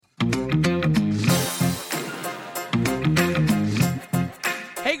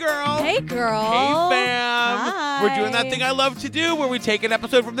girl. Hey, fam. Hi. We're doing that thing I love to do where we take an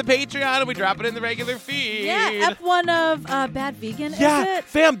episode from the Patreon and we drop it in the regular feed. Yeah, F1 of Bad Vegan, Yeah, is it?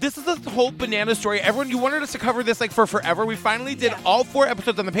 fam, this is the whole banana story. Everyone, you wanted us to cover this like for forever. We finally did all 4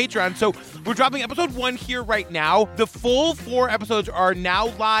 episodes on the Patreon. So we're dropping episode 1 here right now. The full 4 episodes are now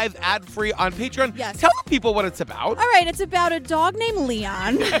live, ad-free on Patreon. Yes. Tell the people what it's about. All right, it's about a dog named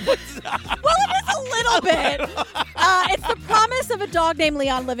Leon. Well, it is a little bit. It's the promise of a dog named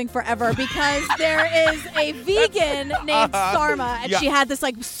Leon living forever because there is a vegan named Sarma, and she had this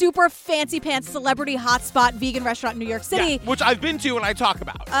like super fancy pants celebrity hotspot vegan restaurant in New York City. Yeah, which I've been to and I talk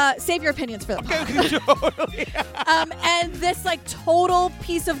about. Save your opinions for the pod. Totally. And this like total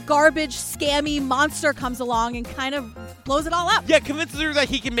piece of garbage, scammy monster comes along and kind of blows it all up. Yeah, convinces her that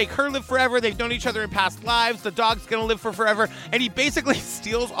he can make her live forever. They've known each other in past lives. The dog's going to live for forever. And he basically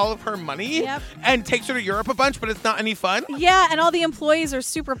steals all of her money and takes her to Europe a bunch, but it's not any fun. Yeah, and all the employees are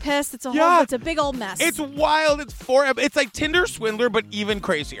super pissed. It's a big old mess. It's wild. It's like Tinder Swindler, but even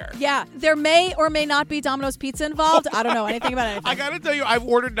crazier. Yeah, there may or may not be Domino's Pizza involved. I don't know anything about anything. I gotta tell you, I've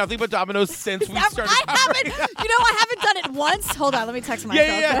ordered nothing but Domino's since we started. I haven't done it once. Hold on, let me text my girl.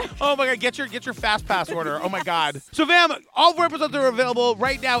 Yeah. Oh my God, get your fast pass order. Oh my God. So, fam, all 4 episodes are available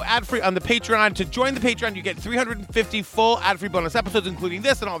right now, ad-free on the Patreon. To join the Patreon, you get 350 full ad-free bonus episodes, including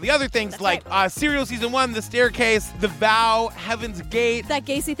this and all the other things. That's like right. Serial Season 1, The Staircase, The Vow, Heaven's Gate, that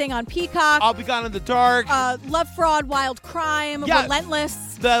Gacy thing on Peacock, I'll Be Gone in the Dark, Love Fraud, Wild Crime,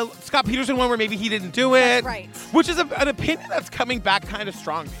 Relentless. The Scott Peterson one where maybe he didn't do it. That's right. Which is an opinion that's coming back kind of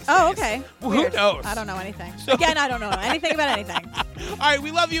strong these days. Oh, okay. Well, who knows? I don't know anything. Again, I don't know anything about anything. All right,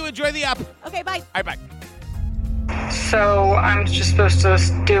 we love you. Enjoy the app. Okay, bye. All right, bye. So I'm just supposed to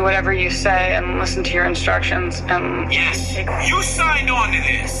do whatever you say and listen to your instructions and... Yes, you signed on to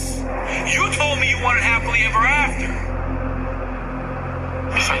this. You told me you wanted happily ever after.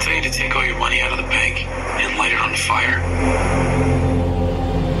 If I tell you to take all your money out of the bank and light it on fire,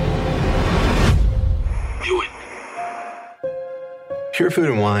 do it. Pure Food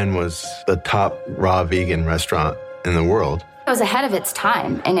and Wine was the top raw vegan restaurant in the world. It was ahead of its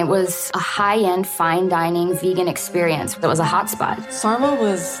time, and it was a high-end, fine dining vegan experience. It was a hotspot. Sarma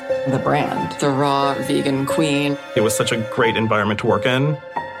was the brand, the raw vegan queen. It was such a great environment to work in.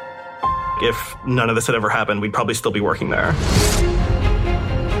 If none of this had ever happened, we'd probably still be working there.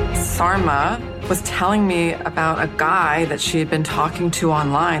 Sarma was telling me about a guy that she had been talking to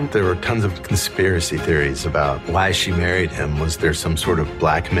online. There were tons of conspiracy theories about why she married him. Was there some sort of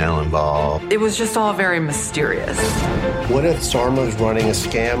blackmail involved? It was just all very mysterious. What if Sarma's running a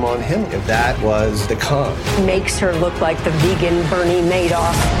scam on him? If that was the con? Makes her look like the vegan Bernie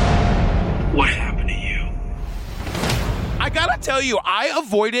Madoff. What happened to you? I gotta tell you, I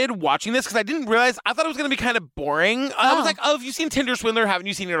avoided watching this because I didn't realize, I thought it was gonna be kind of boring. I was like, have you seen Tinder Swindler? Haven't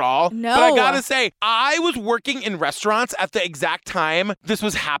you seen it all? No. But I gotta say, I was working in restaurants at the exact time this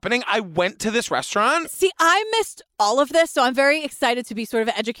was happening. I went to this restaurant. See, I missed all of this, so I'm very excited to be sort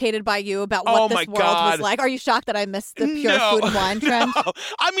of educated by you about what this world was like. Are you shocked that I missed the pure food and wine trend? No.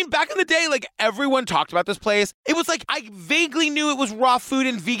 I mean, back in the day, like, everyone talked about this place. It was like, I vaguely knew it was raw food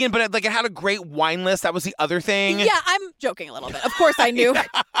and vegan, but it had a great wine list. That was the other thing. Yeah, I'm joking a little bit. Of course I knew.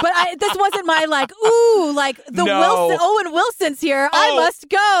 But this wasn't my Owen Wilson's here. I must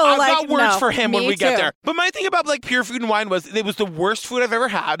go. I've got words for him when we get there. But my thing about Pure Food and Wine was it was the worst food I've ever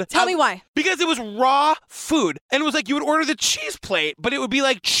had. Tell me why. Because it was raw food. And it was like you would order the cheese plate, but it would be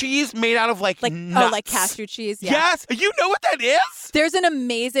like cheese made out of nuts. Oh, like cashew cheese? Yeah. Yes. You know what that is? There's an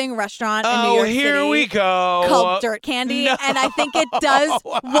amazing restaurant in New York City. Here we go. Called Dirt Candy. No. And I think it does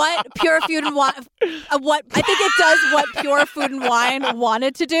what Pure Food and Wine Pure Food and Wine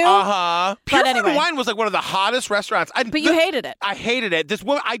wanted to do. Pure Food and Wine was like one of the hottest restaurants. But you hated it. I hated it. This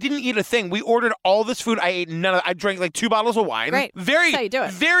woman, I didn't eat a thing. We ordered all this food. I ate none of it. I drank like 2 bottles of wine. Great. That's how you do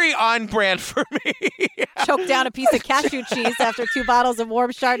it. Very on brand for me. Choked down a piece of cashew cheese after 2 bottles of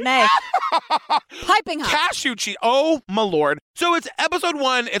warm Chardonnay. Piping hot. Cashew cheese. Oh, my Lord. So it's episode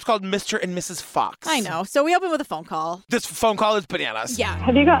 1. It's called Mr. and Mrs. Fox. I know. So we open with a phone call. This phone call is bananas. Yeah.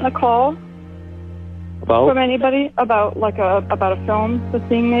 Have you gotten a call from anybody about about a film that's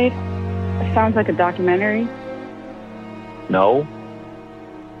being made? It sounds like a documentary. No.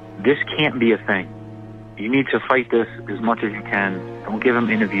 This can't be a thing. You need to fight this as much as you can Don't give him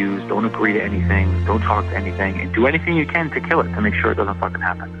interviews. Don't agree to anything. Don't talk to anything. And do anything you can to kill it, to make sure it doesn't fucking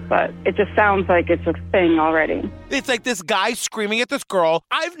happen. But it just sounds like it's a thing already. It's like this guy screaming at this girl.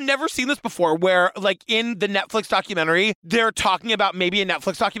 I've never seen this before where, like, in the Netflix documentary, they're talking about maybe a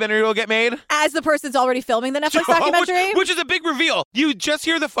Netflix documentary will get made. As the person's already filming the Netflix documentary? Which is a big reveal. You just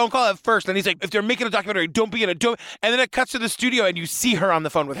hear the phone call at first, and he's like, if they're making a documentary, don't be in it. Don't. And then it cuts to the studio, and you see her on the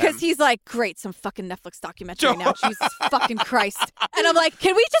phone with him. Because he's like, great, some fucking Netflix documentary now. Jesus fucking Christ. And I'm like,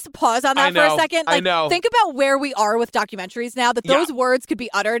 can we just pause on that for a second? Like, I know. Think about where we are with documentaries now, that those words could be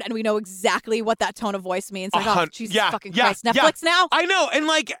uttered, and we know exactly what that tone of voice means. Like, oh, Jesus fucking Christ. Netflix now? I know.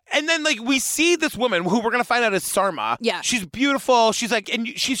 And then we see this woman who we're going to find out is Sarma. Yeah. She's beautiful. She's like, and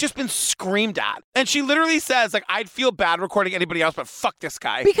she's just been screamed at. And she literally says, like, I'd feel bad recording anybody else, but fuck this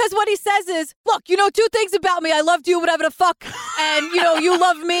guy. Because what he says is, look, you know 2 things about me. I loved you, whatever the fuck. And, you know, you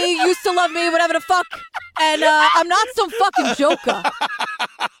love me, used to love me, whatever the fuck. And I'm not some fucking joker.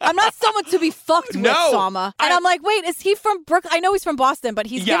 I'm not someone to be fucked with, Sama. And I'm like, wait, is he from Brooklyn? I know he's from Boston, but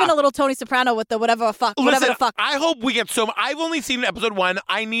he's giving a little Tony Soprano with the whatever the fuck. I hope we get I've only seen episode 1.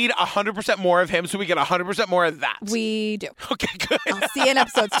 I need 100% more of him so we get 100% more of that. We do. Okay, good. I'll see you in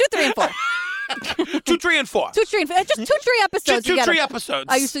episodes 2, 3, and 4. 2, 3, and 4. 2, 3, and 4. Just 2, 3 episodes. 2, 3 episodes.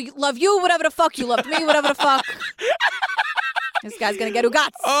 I used to love you, whatever the fuck. You loved me, whatever the fuck. This guy's gonna get Ugats.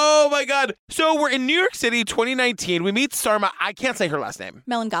 Oh my God. So we're in New York City, 2019. We meet Sarma. I can't say her last name.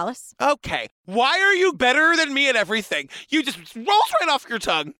 Melangalis. Okay. Why are you better than me at everything? You just rolls right off your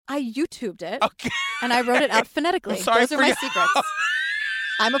tongue. I YouTubed it. Okay. And I wrote it out phonetically. Sorry Those are my secrets.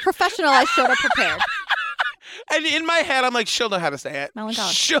 I'm a professional. I showed up prepared. And in my head, I'm like, she'll know how to say it.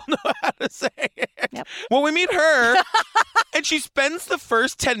 Melancholy. She'll know how to say it. Yep. Well, we meet her, and she spends the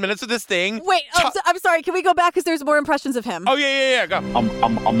first 10 minutes of this thing. Wait, I'm sorry. Can we go back because there's more impressions of him? Oh, yeah. Go.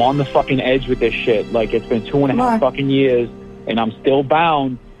 I'm on the fucking edge with this shit. Like, it's been 2.5 fucking years, and I'm still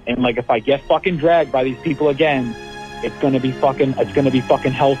bound. And, like, if I get fucking dragged by these people again, it's gonna be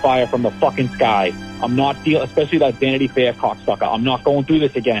fucking hellfire from the fucking sky. I'm not dealing, especially that Vanity Fair cocksucker. I'm not going through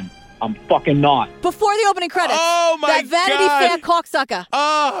this again. I'm fucking not. Before the opening credits. Oh, my God. That Vanity Fair cocksucker.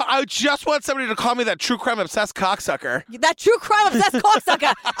 Oh, I just want somebody to call me that true crime obsessed cocksucker. That true crime obsessed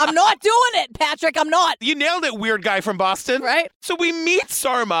cocksucker. I'm not doing it, Patrick. I'm not. You nailed it, weird guy from Boston. Right. So we meet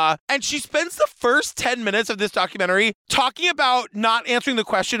Sarma, and she spends the first 10 minutes of this documentary talking about not answering the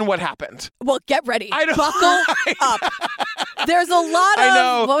question, what happened? Well, get ready. I know. Buckle up. There's a lot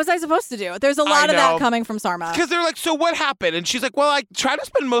of, what was I supposed to do? There's a lot of that coming from Sarma. Because they're like, so what happened? And she's like, well, I try to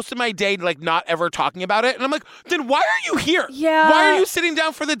spend most of my day like not ever talking about it. And I'm like, then why are you here? Yeah. Why are you sitting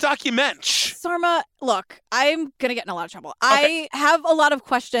down for the document? Sarma, look, I'm going to get in a lot of trouble. Okay. I have a lot of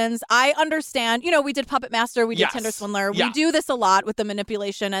questions. I understand. You know, we did Puppet Master. We did Tinder Swindler. Yeah. We do this a lot with the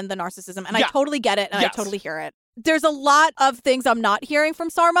manipulation and the narcissism. And I totally get it. And I totally hear it. There's a lot of things I'm not hearing from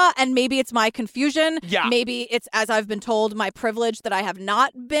Sarma, and maybe it's my confusion. Yeah. Maybe it's, as I've been told, my privilege that I have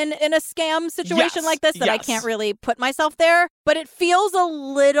not been in a scam situation like this, that I can't really put myself there. But it feels a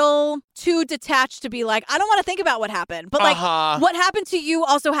little too detached to be like, I don't want to think about what happened. But like, what happened to you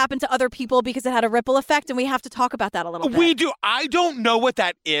also happened to other people because it had a ripple effect, and we have to talk about that a little bit. We do. I don't know what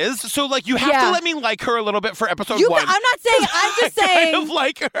that is. So like, you have to let me like her a little bit for episode 1. I'm not saying, I'm just saying. I kind of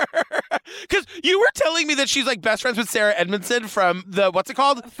like her. Because you were telling me that she's like best friends with Sarah Edmondson from the, what's it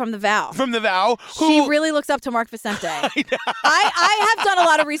called? From The Vow. From The Vow. She really looks up to Mark Vicente. I have done a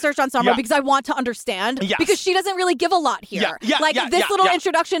lot of research on Sarma because I want to understand. Yes. Because she doesn't really give a lot here. This little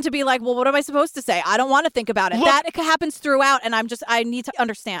introduction to be like, well, what am I supposed to say? I don't want to think about it. Look, that happens throughout, and I need to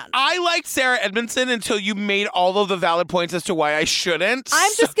understand. I liked Sarah Edmondson until you made all of the valid points as to why I shouldn't.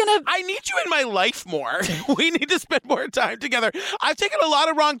 I need you in my life more. We need to spend more time together. I've taken a lot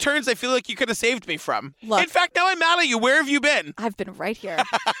of wrong turns I feel like you could have saved me from. Look, in fact, now I'm mad at you. Where have you been? I've been right here.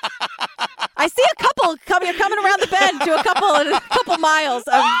 I see a couple coming around the bend to a couple miles.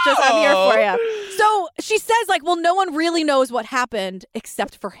 I'm here for you. So she says, like, well, no one really knows what happened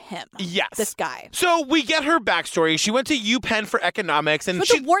except for him. Yes. This guy. So we get her backstory. She went to UPenn for economics. And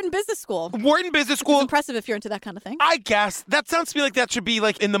she went to Wharton Business School. Wharton Business School. It's impressive if you're into that kind of thing. I guess. That sounds to me like that should be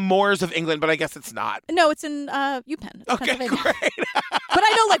like in the moors of England, but I guess it's not. No, it's in UPenn. Okay, great. But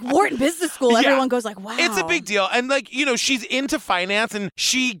I know, like, Wharton Business School, everyone goes like, wow. It's a big deal. And, like, you know, she's into finance, and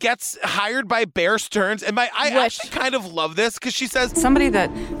she gets hired by Bear Stearns. And I actually kind of love this because she says... Somebody that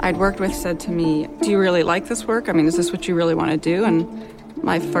I'd worked with said to me, do you really like this work? I mean, is this what you really want to do? And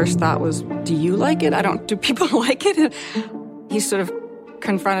my first thought was, do you like it? Do people like it? And he sort of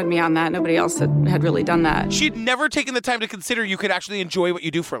confronted me on that. Nobody else had really done that. She'd never taken the time to consider you could actually enjoy what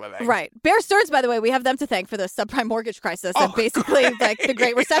you do for a living. Right. Bear Stearns, by the way, we have them to thank for the subprime mortgage crisis and basically like the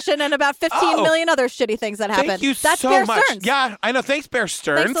Great Recession and about 15 million other shitty things that happened. Thank you That's so Bear much. Stearns. Yeah, I know. Thanks, Bear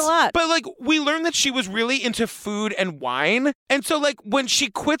Stearns. Thanks a lot. But like, we learned that she was really into food and wine. And so like, when she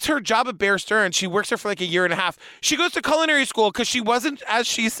quits her job at Bear Stearns, she works there for like a year and a half. She goes to culinary school because she wasn't, as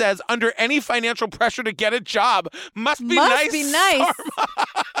she says, under any financial pressure to get a job. Must be nice.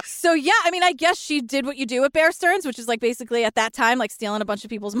 So yeah, I mean, I guess she did what you do at Bear Stearns, which is like basically at that time, like stealing a bunch of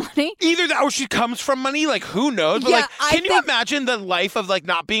people's money. Either that or she comes from money, like who knows? But Yeah, like, can you imagine the life of like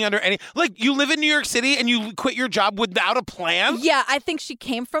not being under any, like you live in New York City and you quit your job without a plan? Yeah, I think she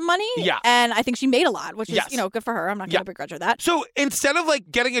came from money. Yeah. And I think she made a lot, which is, good for her. I'm not going to begrudge her that. So instead of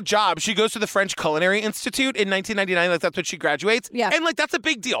like getting a job, she goes to the French Culinary Institute in 1999. Like that's when she graduates. Yeah. And like that's a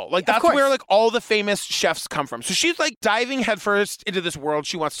big deal. Like that's where like all the famous chefs come from. So she's like diving headfirst into this world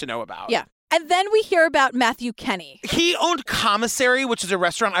she wants to know about. Yeah. And then we hear about Matthew Kenny. He owned Commissary, which is a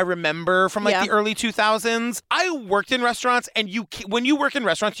restaurant I remember from like the early 2000s. I worked in restaurants, and when you work in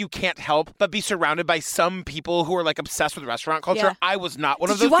restaurants, you can't help but be surrounded by some people who are like obsessed with restaurant culture. Yeah. I was not one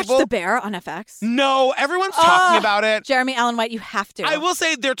of Did those you watch people. The Bear on FX? No, everyone's talking about it. Jeremy Allen White, you have to. I will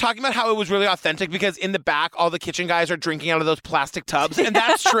say they're talking about how it was really authentic because in the back, all the kitchen guys are drinking out of those plastic tubs, and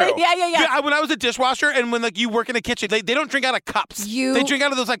that's true. Yeah. When I was a dishwasher, and when like you work in a kitchen, they don't drink out of cups. They drink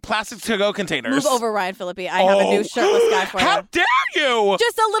out of those like plastic to-go containers. Move over, Ryan Phillippe. I have a new shirtless guy for you. How dare you?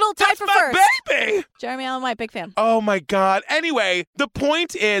 Just a little tight for my first. Baby. Jeremy Allen White, big fan. Oh my God. Anyway, the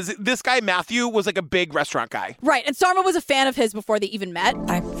point is this guy, Matthew, was like a big restaurant guy. Right. And Sarma was a fan of his before they even met.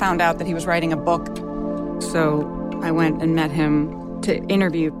 I found out that he was writing a book. So I went and met him to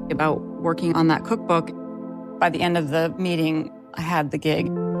interview about working on that cookbook. By the end of the meeting, I had the gig.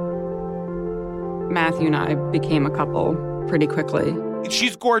 Matthew and I became a couple pretty quickly.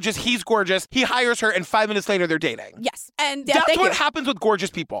 She's gorgeous. He's gorgeous. He hires her, and 5 minutes later, they're dating. Yes. And that's what happens with gorgeous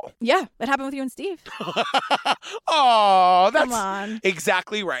people. Yeah. That happened with you and Steve. Oh, that's Come on.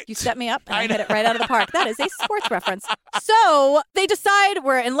 Exactly right. You set me up, and I hit it right out of the park. That is a sports reference. So they decide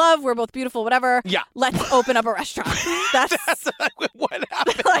we're in love. We're both beautiful, whatever. Yeah. Let's open up a restaurant. That's what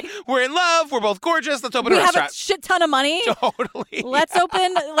happened. We're in love. We're both gorgeous. Let's open a restaurant. We have a shit ton of money. Totally. Let's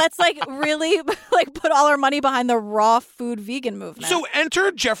like really like put all our money behind the raw food vegan movement. So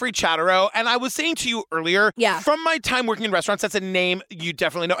enter Jeffrey Chatterow, and I was saying to you earlier, from my time working in restaurants, that's a name you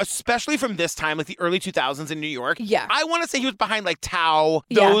definitely know, especially from this time, like the early 2000s in New York. Yeah. I want to say he was behind like Tao,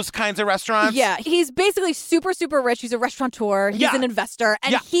 those kinds of restaurants. Yeah, he's basically super, super rich. He's a restaurateur. He's an investor,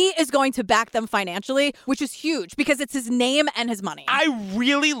 and he is going to back them financially, which is huge because it's his name and his money. I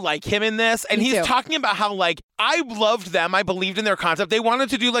really like him in this, and he's talking about how like, I loved them. I believed in their concept. They wanted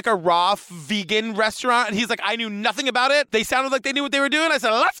to do like a raw vegan restaurant, and he's like, I knew nothing about it. They sounded like they knew what they were doing. I said,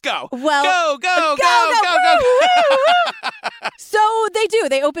 let's go. Well, go. So they do.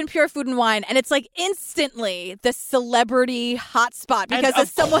 They open Pure Food and Wine, and it's like instantly the celebrity hotspot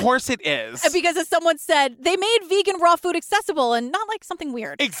because of course it is. Because as someone said, they made vegan raw food accessible and not like something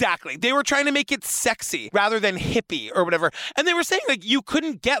weird. Exactly. They were trying to make it sexy rather than hippie or whatever. And they were saying like you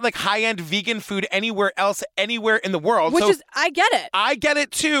couldn't get like high-end vegan food anywhere else, anywhere in the world. Which is, I get it. I get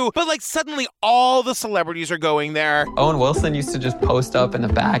it too. But like suddenly all the celebrities are going there. Owen Wilson used to just post up in the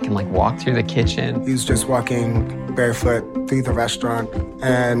back and like walk through the kitchen. He was just walking barefoot through the restaurant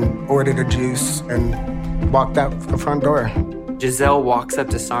and ordered a juice and walked out the front door. Giselle walks up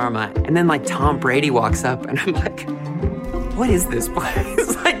to Sarma, and then like Tom Brady walks up, and I'm like, what is this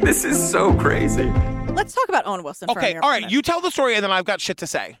place? Like, this is so crazy. Let's talk about Owen Wilson for a minute. All right. You tell the story, and then I've got shit to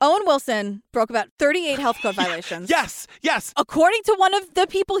say. Owen Wilson broke about 38 health code violations. Yes. According to one of the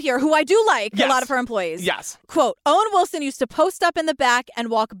people here, who I do like, a lot of her employees. Yes. Quote, Owen Wilson used to post up in the back and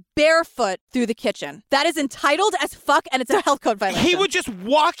walk barefoot through the kitchen. That is entitled as fuck, and it's a health code violation. He would just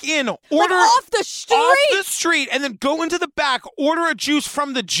walk in, order like off the street, and then go into the back, order a juice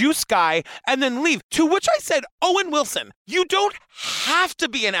from the juice guy, and then leave. To which I said, Owen Wilson, you don't have to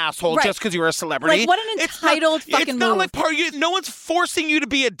be an asshole just because you're a celebrity. Like, what an entitled fucking move. move. It's not like no one's forcing you to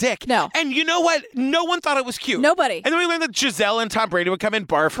be a dick. No. And you know what? No one thought it was cute. Nobody. And then we learned that Giselle and Tom Brady would come in,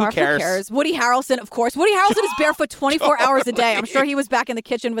 barf. Who cares? Woody Harrelson, of course. Woody Harrelson is barefoot 24 hours a day. I'm sure he was back in the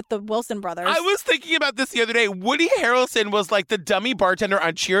kitchen with the Wilson brothers. I was thinking about this the other day. Woody Harrelson was like the dummy bartender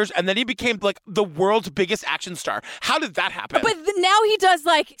on Cheers, and then he became like the world's biggest action star. How did that happen? But now he does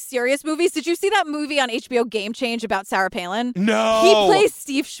like serious movies. Did you see that movie on HBO, Game Change, about Sarah Palin? No. He plays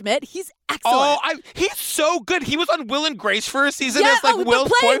Steve Schmidt. He's excellent. Oh, he's so good. He was on Will and Grace for a season Yeah, as like Will's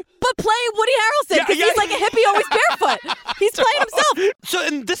boy. But play Woody Harrelson because he's like a hippie always barefoot. He's playing himself. So,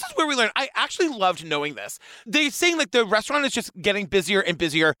 and this is where we learn. I actually loved knowing this. They're saying like the restaurant is just getting busier and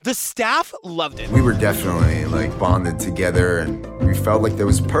busier. The staff loved it. We were definitely like bonded together, and we felt like there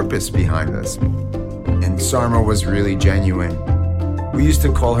was purpose behind us. And Sarma was really genuine. We used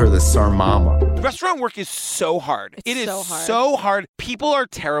to call her the Sarmama. Restaurant work is so hard. It is so hard. People are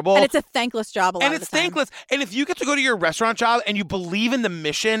terrible. And it's a thankless job a lot And of it's the time. thankless. And if you get to go to your restaurant job and you believe in the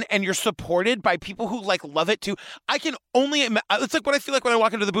mission and you're supported by people who like love it too, I can only it's like what I feel like when I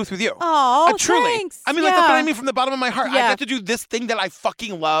walk into the booth with you. Oh, truly. thanks. I mean, like that's what I mean from the bottom of my heart. I Yeah. get to do this thing that I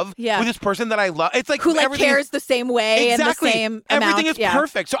fucking love with this person that I love. It's like who like everything cares the same way exactly. and the same Everything amount. is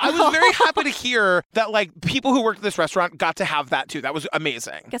perfect. So I was very happy to hear that like people who worked at this restaurant got to have that too. That was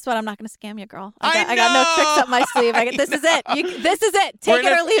amazing. Guess what? I'm not going to scam you, girl. I got no tricks up my sleeve. This is it. This is it. Take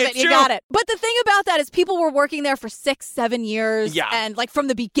it or leave it. You got it. But the thing about that is people were working there for 6-7 years and like from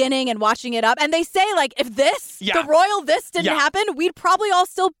the beginning and watching it up. And they say like if the royal didn't happen, we'd probably all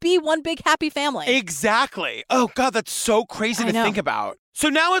still be one big happy family. Exactly. Oh God, that's so crazy to think about. So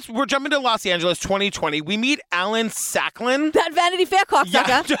now we're jumping to Los Angeles 2020. We meet Alan Sacklin. That Vanity Fair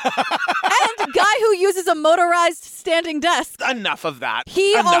cocksucker. And guy who uses a motorized standing desk. Enough of that.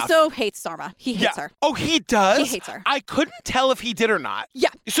 He also hates Sarma. He hates her. Oh, he does? He hates her. I couldn't tell if he did or not. Yeah.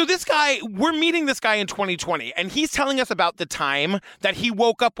 So this guy, we're meeting this guy in 2020, and he's telling us about the time that he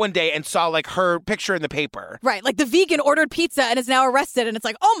woke up one day and saw like her picture in the paper. Right. Like the vegan ordered pizza and is now arrested, and it's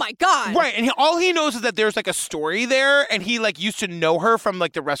like, oh my God. Right. And all he knows is that there's like a story there, and he like used to know her from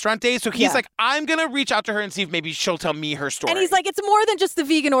like the restaurant days. So he's like, I'm going to reach out to her and see if maybe she'll tell me her story. And he's like, it's more than just the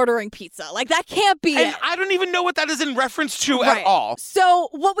vegan ordering pizza. Like that can't be and it. I don't even know what that is in reference to at all. So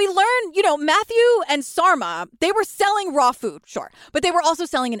what we learned, Matthew and Sarma, they were selling raw food, sure, but they were also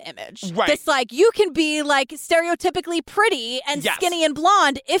selling an image. Right. This like, you can be like stereotypically pretty and skinny and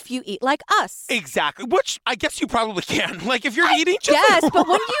blonde if you eat like us. Exactly. Which I guess you probably can. Like if you're eating just yes, but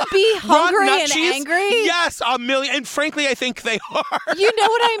wouldn't you be hungry nut and cheese? angry? Yes, a million. And frankly, I think they are. You know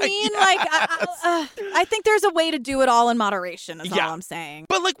what I mean? Like, I think there's a way to do it all in moderation is all I'm saying.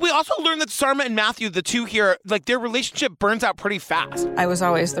 But like we also learned that Sarma and Matthew, the two here, like their relationship burns out pretty fast. I was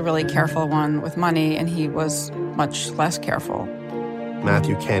always the really careful one with money, and he was much less careful.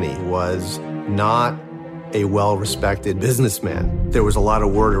 Matthew Kenney was not a well-respected businessman. There was a lot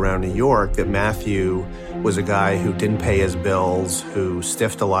of word around New York that Matthew was a guy who didn't pay his bills, who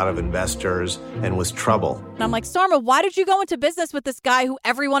stiffed a lot of investors, and was trouble. And I'm like, Sarma, why did you go into business with this guy who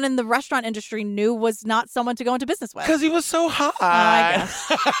everyone in the restaurant industry knew was not someone to go into business with? Because he was so hot. Oh, I guess.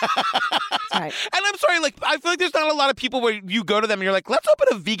 That's right. And I'm sorry, like, I feel like there's not a lot of people where you go to them and you're like, let's open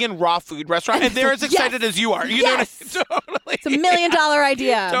a vegan raw food restaurant. And they're as excited as you are. You know what I mean? Totally. It's $1 million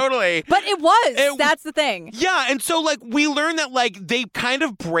idea. Totally. But it was. That's the thing. Yeah. And so, like, we learned that, like, they kind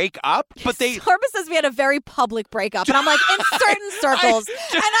of break up, but they. Sarma says we had a very public breakup. And I'm like, in certain circles.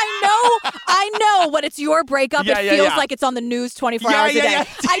 And I know when it's your breakup, it feels like it's on the news 24 hours a day.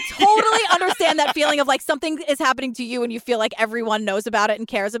 I totally understand that feeling of like something is happening to you and you feel like everyone knows about it and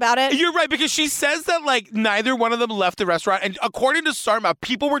cares about it. You're right, because she says that like neither one of them left the restaurant. And according to Sarma,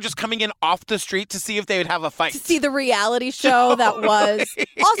 people were just coming in off the street to see if they would have a fight. To see the reality show that was.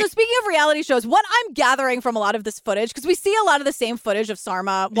 Also, speaking of reality shows, what I'm gathering from a lot of this footage, because we see a lot of the same footage of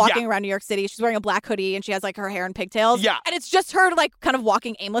Sarma walking around New York City. She's wearing a black hoodie and she has like her hair in pigtails. Yeah. And it's just her like kind of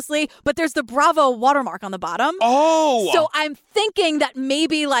walking aimlessly, but there's the Bravo watermark on the bottom. Oh. So I'm thinking that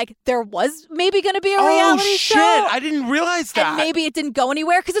maybe like there was maybe going to be a reality show. Oh, shit. I didn't realize that. And maybe it didn't go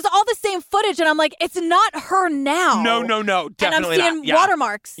anywhere because it's all the same footage. And I'm like, it's not her now. No. Definitely and I'm seeing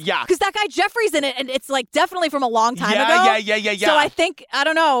watermarks. Yeah. Because that guy Jeffrey's in it and it's like definitely from a long time ago. Yeah. So I think, I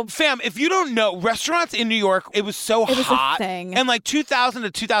don't know. Fam, if you don't know, restaurants in New York, it was so hot. A thing. And like 2000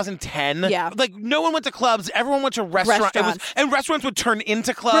 to 2010. Yeah. Like no one went to clubs. Everyone went to restaurants. And restaurants would turn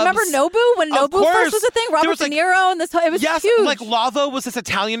into clubs. Remember Nobu? When Nobu first was a thing? Robert De Niro and this, it was huge. Like Lavo was this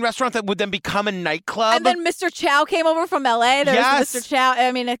Italian restaurant that would then become a nightclub. And then Mr. Chow came over from LA. There was Mr. Chow.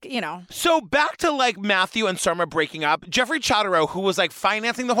 I mean, So back to like Matthew and Sarma breaking up. Jeffrey Chodorow, who was like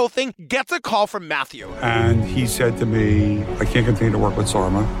financing the whole thing, gets a call from Matthew. And he said to me, I can't continue to work with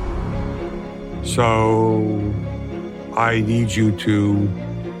Sarma. So I need you to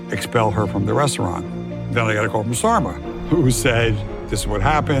expel her from the restaurant. Then I got a call from Sarma, who said, this is what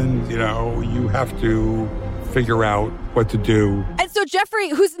happened. You have to figure out what to do. And so Jeffrey,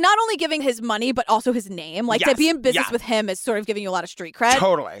 who's not only giving his money, but also his name, like to be in business with him is sort of giving you a lot of street cred.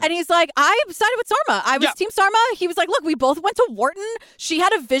 Totally. And he's like, I sided with Sarma. I was Team Sarma. He was like, look, we both went to Wharton. She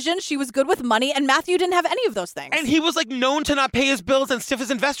had a vision. She was good with money. And Matthew didn't have any of those things. And he was like known to not pay his bills and stiff his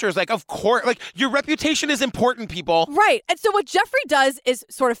investors. Like, of course, like your reputation is important, people. Right. And so what Jeffrey does is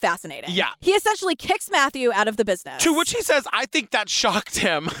sort of fascinating. Yeah. He essentially kicks Matthew out of the business. To which he says, I think that shocked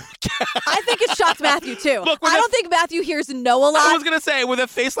him. I think it shocked Matthew too. Look, I don't think Matthew hears no a lot. I was going to say, with a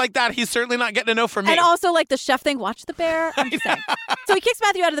face like that, he's certainly not getting a no from me. And also like the chef thing, watch the bear. I'm just saying. So he kicks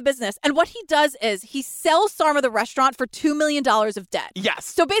Matthew out of the business. And what he does is he sells Sarma the restaurant for $2 million of debt. Yes.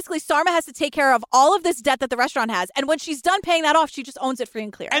 So basically Sarma has to take care of all of this debt that the restaurant has. And when she's done paying that off, she just owns it free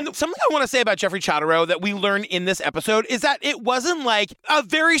and clear. And something I want to say about Jeffrey Chotaro that we learn in this episode is that it wasn't like a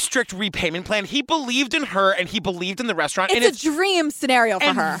very strict repayment plan. He believed in her and he believed in the restaurant. It's a dream scenario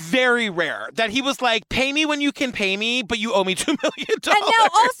for her. Very rare that he was like, pay me when you can pay me, but you owe me $2 million. And now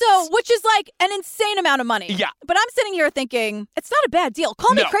also, which is like an insane amount of money. Yeah. But I'm sitting here thinking, it's not a bad deal.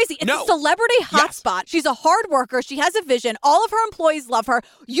 Call me crazy. It's a celebrity hotspot. She's a hard worker. She has a vision. All of her employees love her.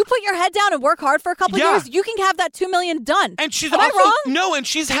 You put your head down and work hard for a couple of years, you can have that $2 million done. And she's Am I wrong? No, and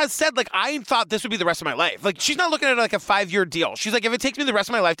she has said, like, I thought this would be the rest of my life. Like, she's not looking at it like a 5-year deal. She's like, if it takes me the rest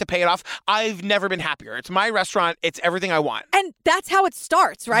of my life to pay it off, I've never been happier. It's my restaurant. It's everything I want. And that's how it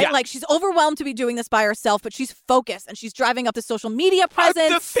starts, right? Yeah. Like, she's overwhelmed to be doing this by herself, but she's focused and she's driving up the social media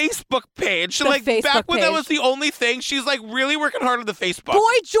presence. The Facebook page. The like, Facebook back when that page. was the only thing, she's like really working hard on the Facebook.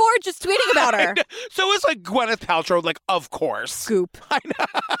 Boy George is tweeting about her. So is like Gwyneth Paltrow, like, of course. Scoop. I know.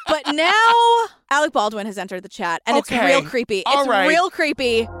 But now Alec Baldwin has entered the chat, and it's real creepy. It's real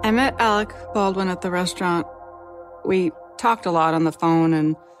creepy. I met Alec Baldwin at the restaurant. We talked a lot on the phone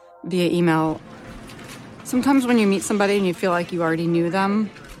and via email. Sometimes when you meet somebody and you feel like you already knew them,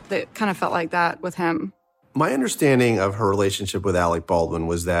 it kind of felt like that with him. My understanding of her relationship with Alec Baldwin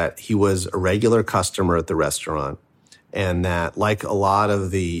was that he was a regular customer at the restaurant and that, like a lot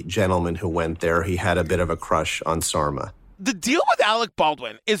of the gentlemen who went there, he had a bit of a crush on Sarma. The deal with Alec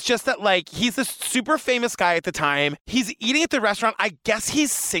Baldwin is just that, like, he's this super famous guy at the time. He's eating at the restaurant. I guess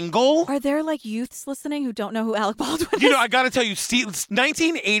he's single. Are there, like, youths listening who don't know who Alec Baldwin is? You know, I got to tell you,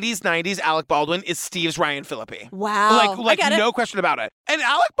 1980s, 90s Alec Baldwin is Steve's Ryan Phillippe. Wow. Like no question about it. And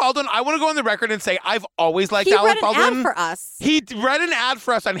Alec Baldwin, I want to go on the record and say I've always liked Alec Baldwin. He read an ad for us. He read an ad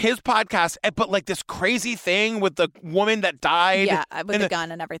for us on his podcast, but like this crazy thing with the woman that died. Yeah, with the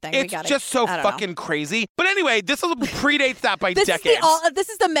gun and everything. It's just so fucking crazy. But anyway, this predates that by decades. This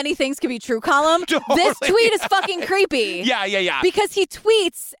is the many things can be true column. Totally. This tweet is fucking creepy. Yeah. Because he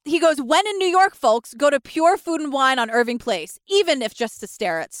tweets, he goes, when in New York, folks, go to Pure Food and Wine on Irving Place, even if just to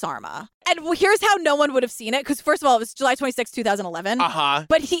stare at Sarma. And here's how no one would have seen it, because first of all, it was July 26, 2011. Uh-huh.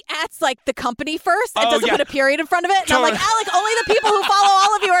 But he adds, like, the company first and doesn't put a period in front of it. And I'm like, Alec, only the people who follow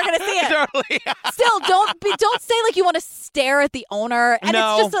all of you are going to see it. Totally. Still, don't say, like, you want to stare at the owner. And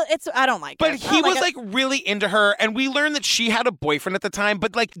No. it's I don't like But it. he was like really into her, and we learned that she had a boyfriend at the time,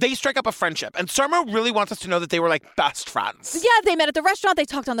 but like they strike up a friendship. And Sarma really wants us to know that they were like best friends. Yeah, they met at the restaurant, they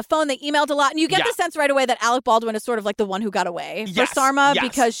talked on the phone, they emailed a lot, and you get the sense right away that Alec Baldwin is sort of like the one who got away for Sarma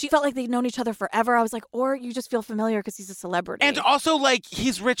because she felt like they'd known each other forever. I was like, or you just feel familiar because he's a celebrity. And also, like,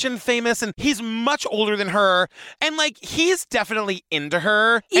 he's rich and famous, and he's much older than her, and like he's definitely into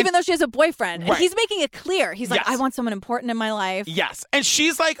her. Even though she has a boyfriend. Right. And he's making it clear. He's like, Yes. I want someone important in my life. Yes. And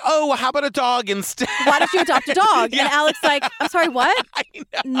she's like, oh, how about a dog instead? Why don't you adopt a dog? Yeah. And Alec's like, I'm sorry, what?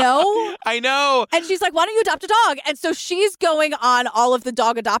 No? I know. And she's like, why don't you adopt a dog? And so she's going on all of the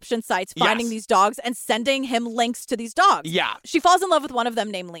dog adoption sites, finding these dogs and sending him links to these dogs. Yeah. She falls in love with one of them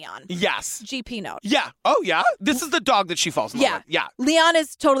named Leon. Yes. GP note. Yeah. Oh, yeah? This is the dog that she falls in love with. Yeah. Leon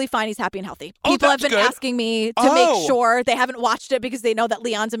is totally fine. He's happy and healthy. Oh, People have that's been good. asking me to make sure they haven't watched it because they know that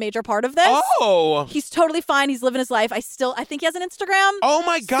Leon's a major part of this. Oh. He's totally fine. He's living his life. I think he has an Instagram. Oh,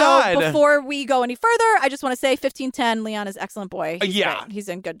 my God. So before we go any further, I just want to say 1510, Leon is excellent boy. He's great. He's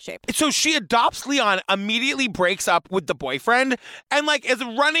in good shape. So she adopts Leon, immediately breaks up with the boyfriend, and like is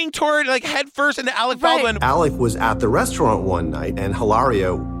running toward like head first into Alec Baldwin. Alec was at the restaurant one night, and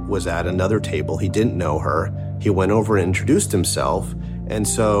Hilario was at another table. He didn't know her. He went over and introduced himself. And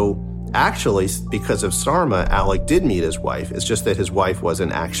so actually, because of Sarma, Alec did meet his wife. It's just that his wife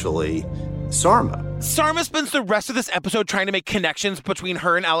wasn't actually Sarma. Sarma spends the rest of this episode trying to make connections between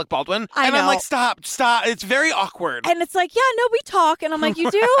her and Alec Baldwin. And I'm know. like, stop. It's very awkward. And it's like, yeah, no, we talk. And I'm like, you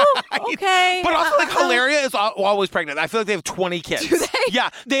do? Okay. But also, like, Hilaria is always pregnant. I feel like they have 20 kids. Do they? Yeah,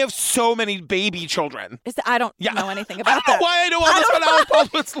 they have so many baby children. I don't know anything about I don't know that. why I know all this about Alec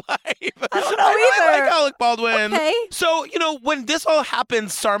Baldwin's life. I don't know I either. like Alec Baldwin. Okay. So, when this all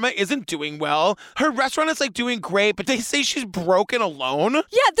happens, Sarma isn't doing well. Her restaurant is, like, doing great, but they say she's broken alone.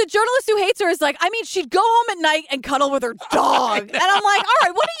 Yeah, the journalist who hates her is like, she'd go home at night and cuddle with her dog. And I'm like, all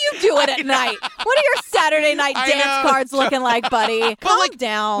right, what are you doing at night? What are your Saturday night dance cards looking like, buddy? Calm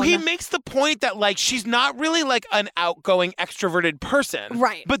down. He makes the point that, like, she's not really, like, an outgoing, extroverted person.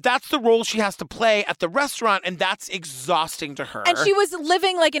 Right. But that's the role she has to play at the restaurant, and that's exhausting to her. And she was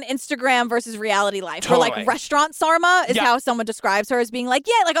living, like, an Instagram versus reality life. Totally. Where, like, restaurant Sarma is how someone describes her, as being like,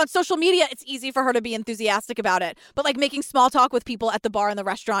 yeah, like, on social media, it's easy for her to be enthusiastic about it. But, like, making small talk with people at the bar and the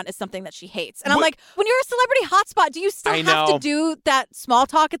restaurant is something that she hates. And I'm like, when you're a celebrity hotspot, do you still have to do that small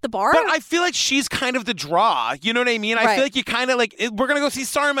talk at the bar? But I feel like she's kind of the draw. You know what I mean? I feel like you kind of like, we're going to go see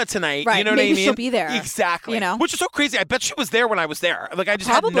Sarma tonight. Right. You know what I Maybe mean? she'll be there. Exactly. You know? Which is so crazy. I bet she was there when I was there. Like, I just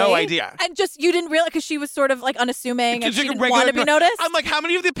Probably. had no idea. And just, you didn't realize, because she was sort of, like, unassuming and Just she like didn't want to be noticed. I'm like, how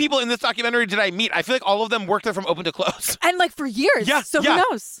many of the people in this documentary did I meet? I feel like all of them worked there from open to close. And, like, for years. Yeah. So who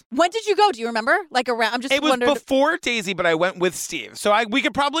knows? When did you go? Do you remember? Like, around, I'm just It was wondering. before Daisy, but I went with Steve. So we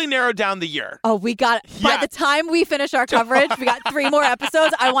could probably narrow down the year. Oh, we got it. By the time we finish our coverage, we got 3 more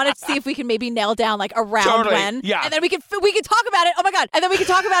episodes. I wanted to see if we can maybe nail down, like, around when. Yeah. And then we can talk about it. Oh, my God. And then we can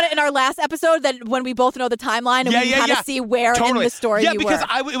talk about it in our last episode, that when we both know the timeline and we can kind of see where in the story you because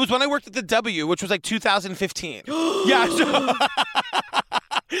were. it was when I worked at the W, which was like 2015. Yeah. So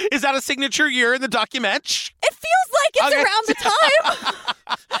is that a signature year in the document? It feels like it's around the time.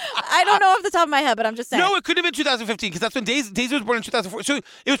 I don't know off the top of my head, but I'm just saying. No, it could have been 2015 because that's when Daisy was born in 2004. So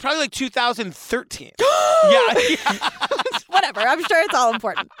it was probably like 2013. yeah. Whatever. I'm sure it's all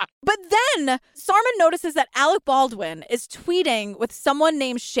important. But then Sarma notices that Alec Baldwin is tweeting with someone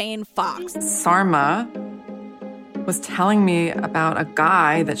named Shane Fox. Sarma was telling me about a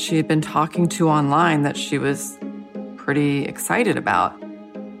guy that she had been talking to online that she was pretty excited about.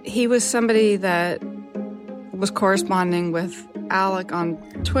 He was somebody that was corresponding with Alec on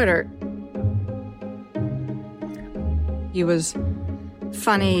Twitter. He was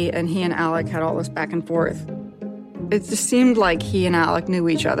funny, and he and Alec had all this back and forth. It just seemed like he and Alec knew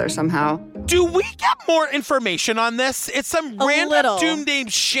each other somehow. Do we get more information on this? It's some random dude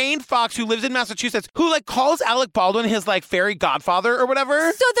named Shane Fox who lives in Massachusetts who like calls Alec Baldwin his like fairy godfather or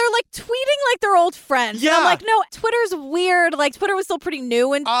whatever. So they're like tweeting like they're old friends. Yeah. And I'm like, no, Twitter's weird. Like Twitter was still pretty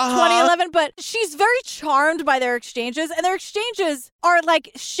new in 2011, but she's very charmed by their exchanges. And their exchanges are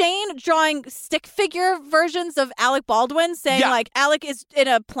like Shane drawing stick figure versions of Alec Baldwin saying like Alec is in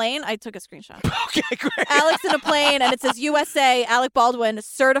a plane. I took a screenshot. Okay, great. Alec's in a plane and it says USA, Alec Baldwin,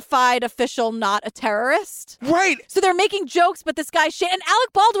 certified official, not a terrorist. Right. So they're making jokes, but this guy Shane and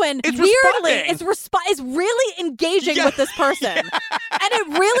Alec Baldwin is weirdly is really engaging with this person. And it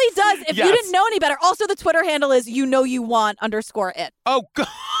really does. If you didn't know any better. Also, the Twitter handle is _it. Oh, God.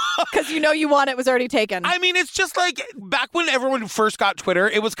 Because it was already taken. I mean, it's just like back when everyone first got Twitter,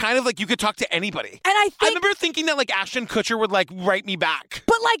 it was kind of like you could talk to anybody. And I remember thinking that like Ashton Kutcher would like write me back.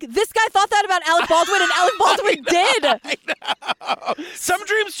 But like this guy thought that about Alec Baldwin, and Alec Baldwin did. I know. Some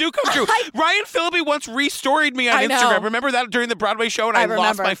dreams do come true. Ryan Phillippe once restoried me on Instagram. Remember that during the Broadway show, and I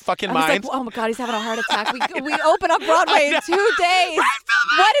lost my fucking mind. Like, oh my God, he's having a heart attack. We open up Broadway in 2 days.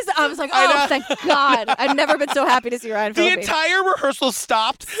 What is? I was like, oh, thank God. I've never been so happy to see Ryan Phillippe. The entire rehearsal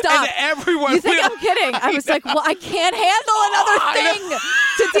stopped. And everyone. You think I'm kidding? I was like, well, I can't handle another thing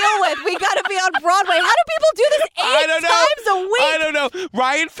to deal with. We got to be on Broadway. How do people do this 8 times a week? I don't know.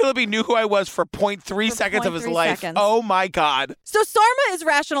 Ryan Phillippe knew who I was for 0.3 seconds of his life. Oh my God. So Sarma is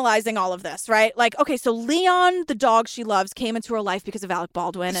rationalizing all of this, right? Like, okay, so Leon, the dog she loves, came into her life because of Alec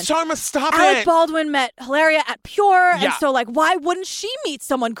Baldwin. And Sarma, stop Alec Baldwin met Hilaria at Pure. Yeah. And so, like, why wouldn't she meet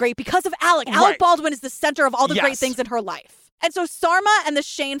someone great because of Alec? Alec Baldwin is the center of all the great things in her life. And so Sarma and the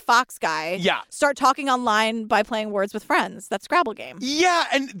Shane Fox guy start talking online by playing Words with Friends, that Scrabble game. Yeah,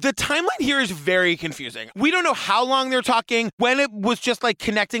 and the timeline here is very confusing. We don't know how long they're talking, when it was just like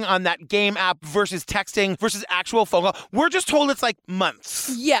connecting on that game app versus texting versus actual phone call. We're just told it's like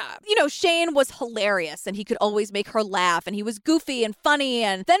months. Yeah. You know, Shane was hilarious and he could always make her laugh and he was goofy and funny.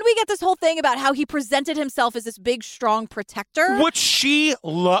 And then we get this whole thing about how he presented himself as this big, strong protector. Which she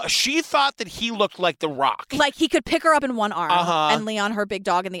thought that he looked like The Rock. Like he could pick her up in one arm. And Leon, her big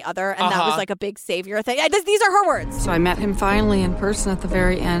dog, in the other. And that was like a big savior thing. These are her words. So I met him finally in person at the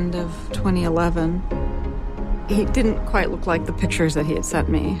very end of 2011. He didn't quite look like the pictures that he had sent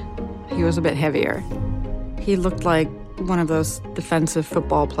me. he was a bit heavier. He looked like one of those defensive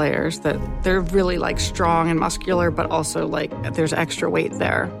football players that they're really like strong and muscular, but also like there's extra weight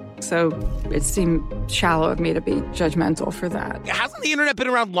there. So it seemed shallow of me to be judgmental for that. Hasn't the internet been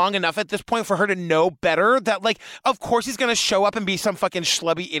around long enough at this point for her to know better that, like, of course he's going to show up and be some fucking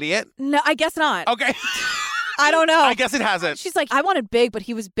schlubby idiot? No, I guess not. Okay. I don't know. I guess it hasn't. She's like, I wanted big, but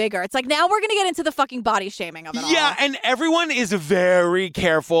he was bigger. It's like, now we're going to get into the fucking body shaming of it all. Yeah, and everyone is very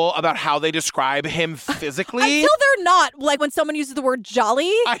careful about how they describe him physically. Until they're not. Like when someone uses the word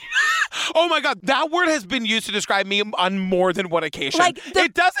jolly. Oh my God, that word has been used to describe me on more than one occasion. Like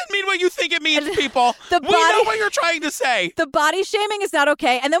it doesn't mean what you think it means, people. We know what you're trying to say. The body shaming is not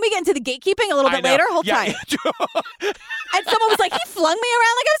okay. And then we get into the gatekeeping a little bit later. Hold tight. And someone was like, he flung me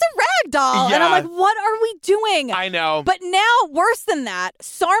around like I was a rag doll. Yeah. And I'm like, what are we doing? I know. But now, worse than that,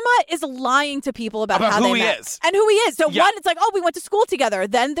 Sarma is lying to people about how who they he met. is. And who he is. So Yeah. one, it's like, oh, we went to school together.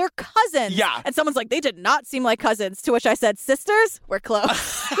 Then they're cousins. Yeah. And someone's like, they did not seem like cousins. To which I said, sisters, we're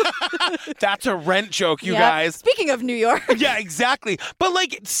close. That's a Rent joke, you Yep. guys. Speaking of New York. Yeah, exactly. But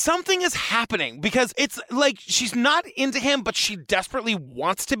like something is happening because it's like she's not into him, but she desperately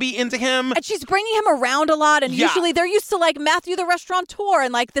wants to be into him. And she's bringing him around a lot. And Yeah. usually they're used to like Matthew the restaurateur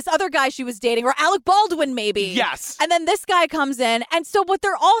and like this other guy she was dating, or Alec Baldwin maybe. Yes. And then this guy comes in. And so what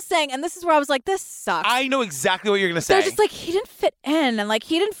they're all saying, and this is where I was like, this sucks. I know exactly what you're going to say. They're just like, he didn't fit in and like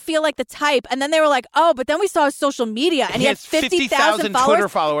he didn't feel like the type. And then they were like, oh, but then we saw his social media and he has 50,000 Twitter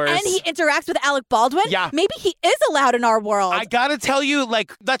followers. And he interacts with Alec Baldwin. Yeah. Maybe he is allowed in our world. I gotta tell you,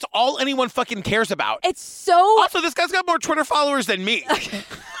 like, that's all anyone fucking cares about. It's so... Also, this guy's got more Twitter followers than me.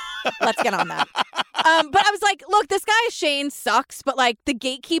 Let's get on that. But I was like, look, this guy Shane sucks, but like the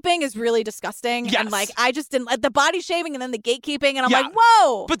gatekeeping is really disgusting. Yes. And like, I just didn't like the body shaming and then the gatekeeping. And I'm Yeah. like,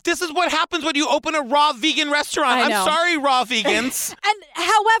 whoa. But this is what happens when you open a raw vegan restaurant. I I'm know. sorry, raw vegans. And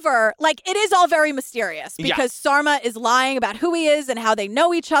however, like it is all very mysterious Yeah. because Sarma is lying about who he is and how they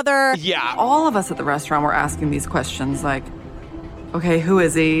know each other. Yeah. All of us at the restaurant were asking these questions like, okay, who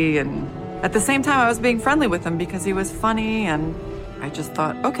is he? And at the same time, I was being friendly with him because he was funny, and I just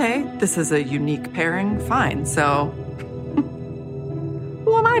thought, okay, this is a unique pairing, fine. So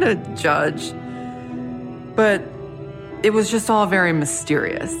who am I to judge? But it was just all very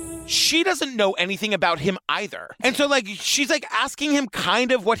mysterious. She doesn't know anything about him either. And so, like, she's like asking him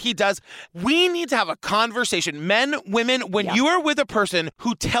kind of what he does. We need to have a conversation. Men, women, when you are with a person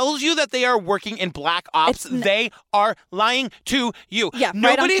who tells you that they are working in black ops, they are lying to you. Yeah, right on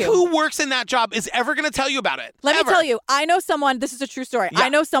Nobody cue. who works in that job is ever going to tell you about it. Let Ever. me tell you, I know someone, this is a true story. Yeah. I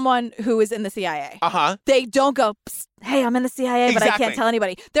know someone who is in the CIA. Uh-huh. They don't go, "Psst, hey, I'm in the CIA, but I Exactly. can't tell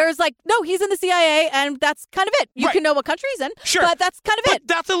anybody. There's like, no, he's in the CIA, and that's kind of it. You Right. can know what country he's in, Sure. but that's kind of it.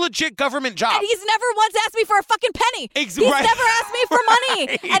 That's a legit government job. And he's never once asked me for a fucking penny. He's right. never asked me for money.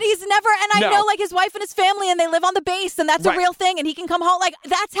 Right. And he's never, and I No. know like his wife and his family, and they live on the base, and that's Right. a real thing, and he can come home. Like,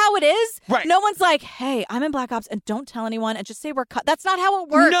 that's how it is. Right. No one's like, hey, I'm in Black Ops, and don't tell anyone, and just say we're cut. That's not how it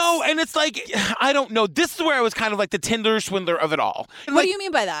works. No, and it's like, I don't know. This is where I was kind of like the Tinder swindler of it all. What do you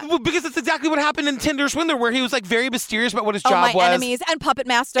mean by that? Well, because it's exactly what happened in Tinder Swindler, where he was like very mysterious about what his Oh, job my was. enemies and Puppet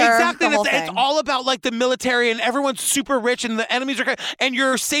Master. Exactly. The whole It's thing. all about like the military and everyone's super rich and the enemies are and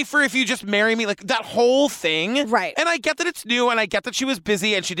you're safer if you just marry me. Like that whole thing. Right. And I get that it's new and I get that she was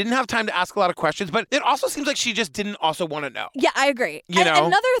busy and she didn't have time to ask a lot of questions, but it also seems like she just didn't also want to know. Yeah, I agree. You and know?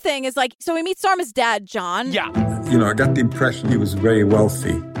 another thing is like, so we meet Sarma's dad, John. Yeah. You know, I got the impression he was very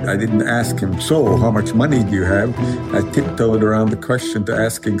wealthy. I didn't ask him, so how much money do you have? I tiptoed around the question to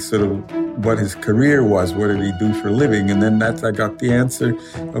asking sort of what his career was. What did he do for a living? And then I got the answer.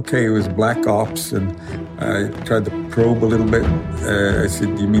 Okay, it was Black Ops. And I tried to probe a little bit. I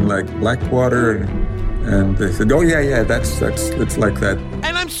said, you mean like Blackwater? And they said, oh, yeah, that's it's like that.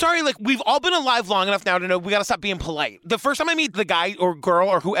 And I'm sorry, like, we've all been alive long enough now to know we gotta stop being polite. The first time I meet the guy or girl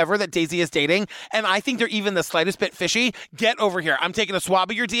or whoever that Daisy is dating, and I think they're even the slightest bit fishy, get over here. I'm taking a swab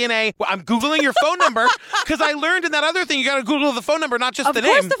of your DNA. I'm Googling your phone number, because I learned in that other thing, you gotta Google the phone number, not just the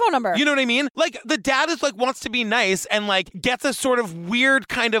name. Of course the phone number. You know what I mean? Like, the dad is like, wants to be nice and like, gets a sort of weird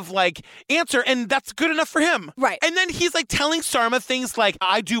kind of like answer, and that's good enough for him. Right. And then he's like telling Sarma things like,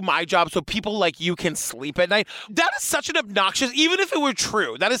 I do my job so people like you can sleep at night. That is such an obnoxious, even if it were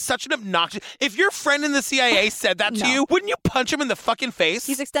true, that is such an obnoxious. If your friend in the CIA said that to you, wouldn't you punch him in the fucking face?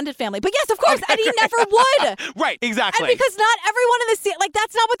 He's extended family. But yes, of course, and he never would. Right, exactly. And because not everyone in the CIA, like,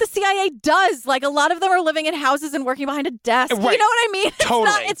 that's not what the CIA does. Like, a lot of them are living in houses and working behind a desk. Right. You know what I mean?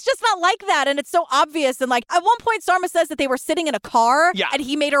 Totally. It's just not like that. And it's so obvious. And, like, at one point, Sarma says that they were sitting in a car. Yeah. And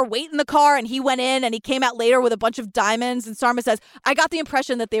he made her wait in the car. And he went in and he came out later with a bunch of diamonds. And Sarma says, I got the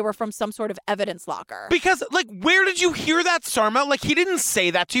impression that they were from some sort of evidence locker. her. Because, like, where did you hear that, Sarma? Like, he didn't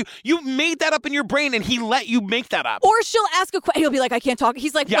say that to you. You made that up in your brain, and he let you make that up. Or she'll ask a question. He'll be like, I can't talk.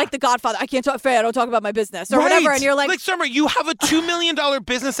 He's like the Godfather. I can't talk. Faye, I don't talk about my business or whatever. And you're like, Sarma, you have a $2 million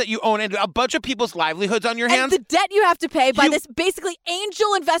business that you own and a bunch of people's livelihoods on your hands. And the debt you have to pay by this basically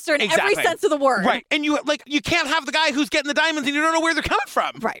angel investor in every sense of the word. Right. And you can't have the guy who's getting the diamonds and you don't know where they're coming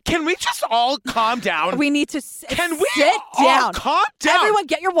from. Right. Can we just all calm down? We need to sit down. Calm down. Everyone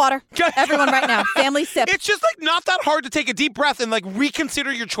get your water. Everyone right now. Family sip. It's just like not that hard to take a deep breath and like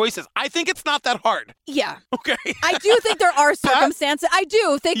reconsider your choices. I think it's not that hard. Yeah. Okay. I do think there are circumstances. I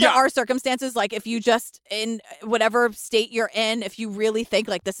do think there are circumstances like if you just in whatever state you're in, if you really think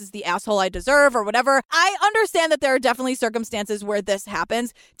like this is the asshole I deserve or whatever. I understand that there are definitely circumstances where this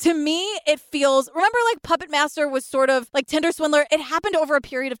happens. To me, it feels, remember like Puppet Master was sort of like Tinder Swindler. It happened over a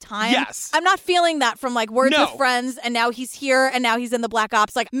period of time. Yes. I'm not feeling that from like Words with Friends and now he's here and now he's in the Black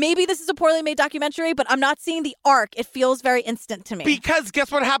Ops. Like maybe this is a poorly made documentary, but I'm not seeing the arc. It feels very instant to me. Because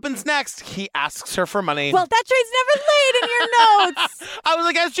guess what happens next? He asks her for money. Well, that train's never late in your notes. I was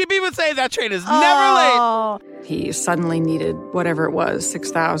like, SGB would say that train is never late. He suddenly needed whatever it was,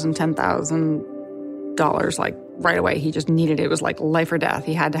 $6,000, $10,000, like right away. He just needed it. It was like life or death.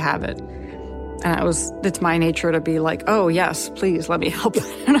 He had to have it. And it's my nature to be like, oh, yes, please let me help.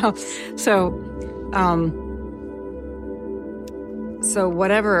 So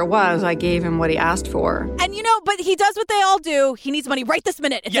whatever it was, I gave him what he asked for. And but he does what they all do. He needs money right this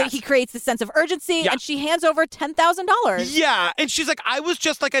minute. And so he creates this sense of urgency and she hands over $10,000. Yeah. And she's like, I was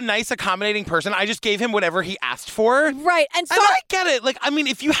just like a nice, accommodating person. I just gave him whatever he asked for. Right. And I get it. Like, I mean,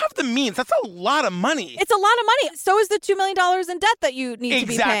 if you have the means, that's a lot of money. It's a lot of money. So is the $2 million in debt that you need to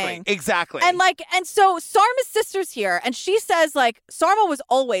be paying. Exactly. And so Sarma's sister's here and she says like, Sarma was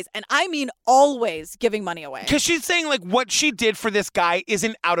always, and I mean always, giving money away. Because she's saying like what she did for this guy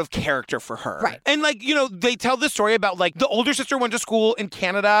isn't out of character for her. Right. And like, they tell this story about like the older sister went to school in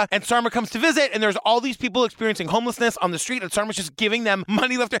Canada and Sarma comes to visit and there's all these people experiencing homelessness on the street and Sarma's just giving them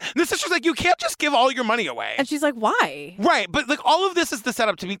money left. And the sister's like, you can't just give all your money away. And she's like, why? Right. But like all of this is the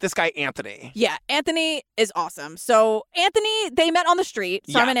setup to meet this guy, Anthony. Yeah. Anthony is awesome. So Anthony, they met on the street.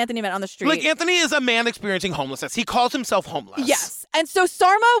 Sarma and Anthony met on the street. Like Anthony is a man experiencing homelessness. He calls himself homeless. Yes. And so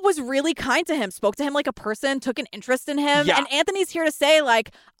Sarma was really kind to him, spoke to him like a person, took an interest in him. Yeah. And Anthony's here to say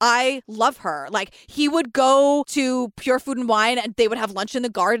like, I love her. Like he would go to Pure Food and Wine and they would have lunch in the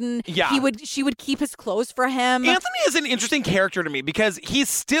garden. Yeah. She would keep his clothes for him. Anthony is an interesting character to me because he's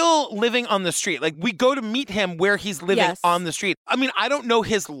still living on the street. Like we go to meet him where he's living on the street. I mean, I don't know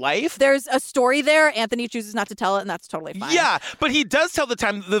his life. There's a story there. Anthony chooses not to tell it and that's totally fine. Yeah, but he does tell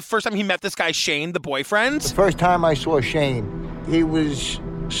the first time he met this guy, Shane, the boyfriend. The first time I saw Shane, he was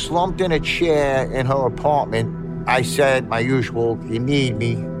slumped in a chair in her apartment. I said, my usual, you need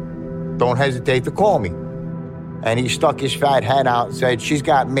me, don't hesitate to call me. And he stuck his fat head out and said, she's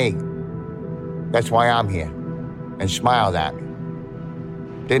got me. That's why I'm here. And smiled at me.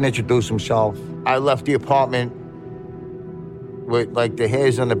 Didn't introduce himself. I left the apartment with like the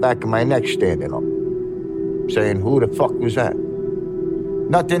hairs on the back of my neck standing up. Saying, who the fuck was that?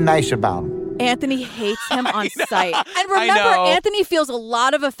 Nothing nice about him. Anthony hates him on sight. And remember, Anthony feels a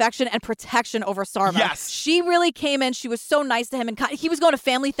lot of affection and protection over Sarma. Yes. She really came in. She was so nice to him. And he was going to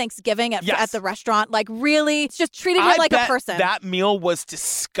family Thanksgiving at the restaurant. Like, really, just treated him like a person. That meal was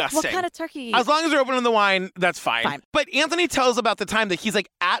disgusting. What kind of turkey? As long as they're opening the wine, that's fine. But Anthony tells about the time that he's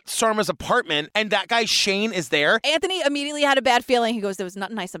like at Sarma's apartment and that guy Shane is there. Anthony immediately had a bad feeling. He goes, there was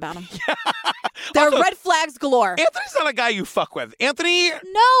nothing nice about him. There are red flags galore. Anthony's not a guy you fuck with. Anthony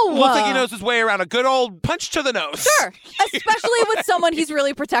looks like he knows his way around a good old punch to the nose. Sure. Especially with someone he's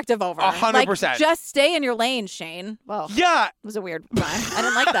really protective over. 100%. Like, just stay in your lane, Shane. Well, yeah. It was a weird rhyme. I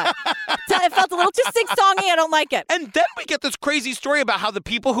didn't like that. It felt a little too sing-songy. I don't like it. And then we get this crazy story about how the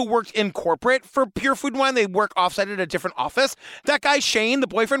people who worked in corporate for Pure Food and Wine, they work offsite at a different office. That guy, Shane, the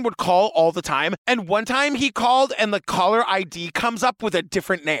boyfriend, would call all the time. And one time he called and the caller ID comes up with a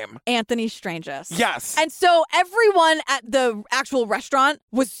different name. Anthony Strangus. Yes. And so everyone at the actual restaurant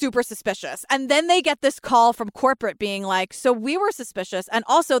was super suspicious. And then they get this call from corporate being like, so we were suspicious. And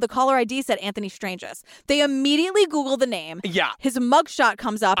also the caller ID said Anthony Strangus. They immediately Google the name. Yeah. His mugshot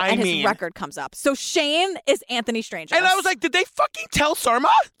comes up and his record comes up. So Shane is Anthony Strangus. And I was like, did they fucking tell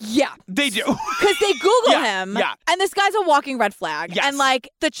Sarma? Yeah. They do. Because they Google him. Yeah. And this guy's a walking red flag. Yes. And like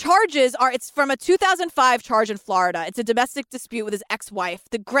the charges are, it's from a 2005 charge in Florida. It's a domestic dispute with his ex-wife.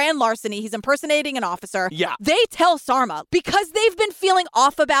 The grand larceny. He's impersonating an officer. Yeah. They tell Sarma because they've been feeling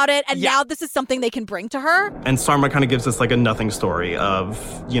off about it. And now this is something they can bring to her. And Sarma kind of gives us like a nothing story of,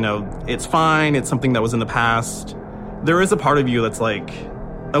 it's fine. It's something that was in the past. There is a part of you that's like,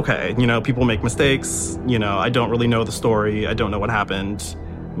 okay, people make mistakes. I don't really know the story. I don't know what happened.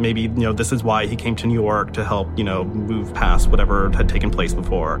 Maybe, this is why he came to New York to help, move past whatever had taken place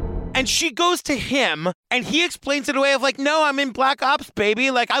before. And she goes to him, and he explains it away of like, no, I'm in Black Ops,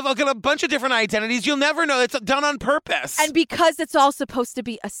 baby. Like, I've got a bunch of different identities. You'll never know. It's done on purpose. And because it's all supposed to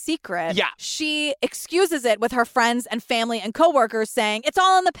be a secret, yeah, she excuses it with her friends and family and coworkers, saying it's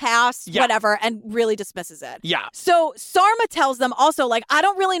all in the past, whatever, and really dismisses it. Yeah. So Sarma tells them also, like, I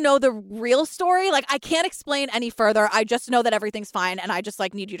don't really know the real story. Like, I can't explain any further. I just know that everything's fine, and I just,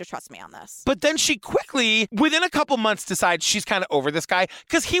 like, need you to trust me on this. But then she quickly, within a couple months, decides she's kind of over this guy,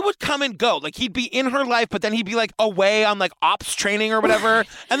 because he would come and go. Like, he'd be in her life, but then he'd be like away on like ops training or whatever.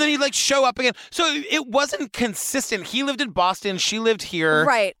 And then he'd like show up again. So it wasn't consistent. He lived in Boston. She lived here.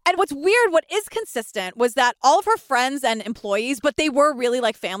 Right. And what's weird, what is consistent was that all of her friends and employees, but they were really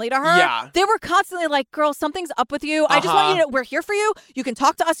like family to her. Yeah. They were constantly like, girl, something's up with you. I just want you to know we're here for you. You can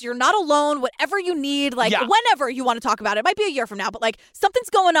talk to us. You're not alone. Whatever you need, like whenever you want to talk about it. It might be a year from now, but like something's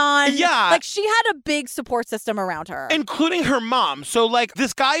going on. Yeah. Like she had a big support system around her. Including her mom. So like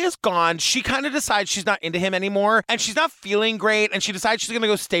this guy is gone. She kind of decides she's not into him anymore and she's not feeling great. And she decides she's going to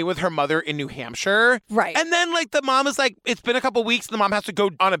go stay with her mother in New Hampshire. Right. And then like the mom is like, it's been a couple weeks and the mom has to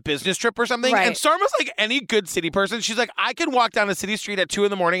go on a business trip or something. Right. And Sarma's like any good city person. She's like, I can walk down a city street at 2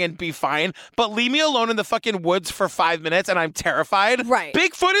 a.m. and be fine, but leave me alone in the fucking woods for 5 minutes and I'm terrified. Right.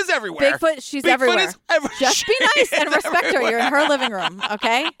 Bigfoot is everywhere. She's Bigfoot everywhere. is everywhere. Just be nice and respect her. You're in her living room,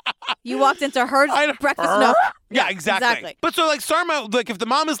 okay? You walked into her breakfast nook. Yeah, exactly. But so like Sarma, like if the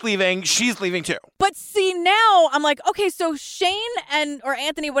mom is leaving, she's leaving too. But see, now I'm like, okay, so Shane or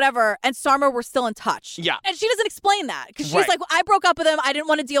Anthony, whatever, and Sarma were still in touch. Yeah. And she doesn't explain that because she's like, I broke up with him. I didn't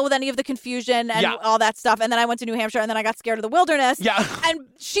want to deal with any of the confusion and all that stuff. And then I went to New Hampshire and then I got scared of the wilderness. Yeah. And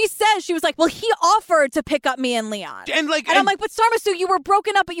she says, she was like, well, he offered to pick up me and Leon. And I'm like, but Sarma, so you were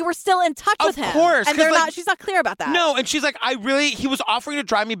broken up, but you were still in touch with him. Of course. And she's not clear about that. No. And she's like, he was offering to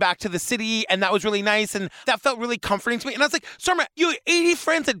drive me back to the city and that was really nice. And that felt really comforting to me. And I was like, Sarma, you have 80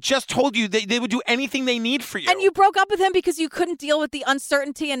 friends that just told you they would do anything they need for you. And you broke up with him because you couldn't deal with the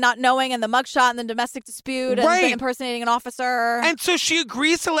uncertainty and not knowing and the mugshot and the domestic dispute and the impersonating an officer. And so she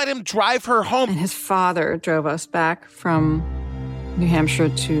agrees to let him drive her home. And his father drove us back from New Hampshire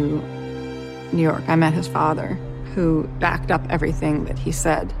to New York. I met his father, who backed up everything that he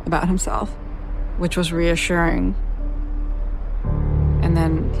said about himself, which was reassuring. And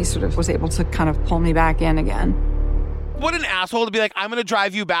then he sort of was able to kind of pull me back in again. What an asshole to be like, I'm going to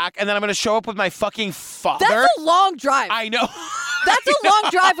drive you back and then I'm going to show up with my fucking father. That's a long drive. I know. That's a long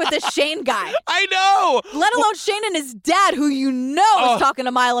drive with this Shane guy. I know. Let alone Shane and his dad, who is talking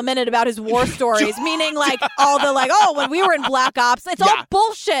a mile a minute about his war stories, meaning like all the like, when we were in Black Ops, it's all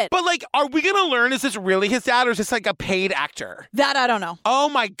bullshit. But like, are we going to learn, is this really his dad or is this like a paid actor? That I don't know. Oh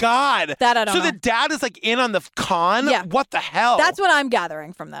my God. That I don't know. So the dad is like in on the con? Yeah. What the hell? That's what I'm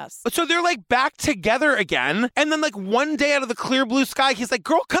gathering from this. So they're like back together again. And then like one day out of the clear blue sky, he's like,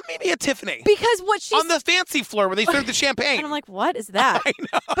 girl, come meet me at Tiffany. Because what she's... on the fancy floor where they serve the champagne. And I'm like, what is that? I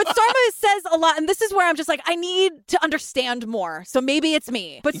know. But Sarma says a lot, and this is where I'm just like, I need to understand more. So maybe it's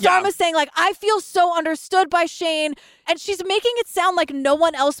me. But Sarma's saying like, I feel so understood by Shane. And she's making it sound like no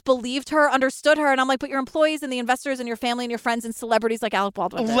one else believed her, understood her. And I'm like, but your employees and the investors and your family and your friends and celebrities like Alec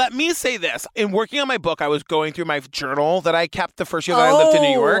Baldwin did. Let me say this. In working on my book, I was going through my journal that I kept the first year that I lived in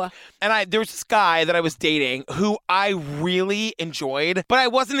New York. And there was this guy that I was dating who I really enjoyed, but I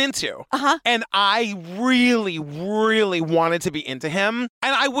wasn't into. And I really, really wanted to be into him.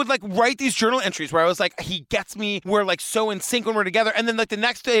 And I would like write these journal entries where I was like, he gets me. We're like so in sync when we're together. And then like the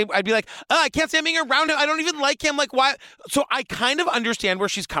next day I'd be like, I can't stand being around him. I don't even like him. Like, why? So I kind of understand where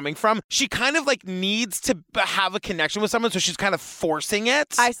she's coming from. She kind of like needs to have a connection with someone. So she's kind of forcing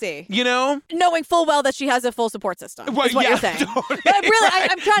it. I see. You know? Knowing full well that she has a full support system. Right, is what you're saying. Totally. But really,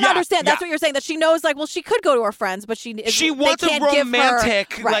 I'm trying to understand. That's what you're saying. That she knows like, well, she could go to her friends, but she wants a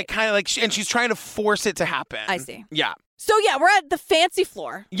romantic, right. like kind of like, and she's trying to force it to happen. I see. Yeah. So yeah, we're at the fancy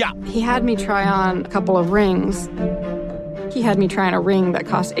floor. Yeah. He had me try on a couple of rings. He had me try on a ring that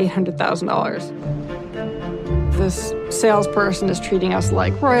cost $800,000. This salesperson is treating us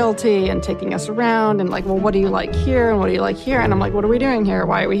like royalty and taking us around and like, well, what do you like here and what do you like here? And I'm like, what are we doing here?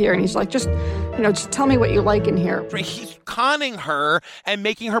 Why are we here? And he's like, just Just tell me what you like in here. He's conning her and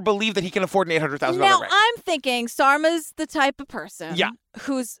making her believe that he can afford an $800,000 Now, ring. I'm thinking Sarma's the type of person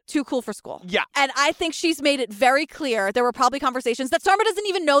who's too cool for school. Yeah. And I think she's made it very clear. There were probably conversations that Sarma doesn't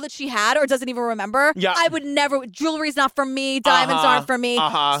even know that she had or doesn't even remember. Yeah. I would never, jewelry's not for me, diamonds aren't for me.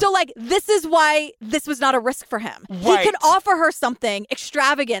 So, this is why this was not a risk for him. Right. He could offer her something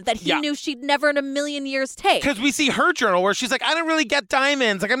extravagant that he knew she'd never in a million years take. Because we see her journal where she's like, I don't really get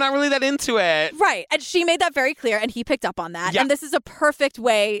diamonds. Like, I'm not really that into it. Right. And she made that very clear, and he picked up on that. Yeah. And this is a perfect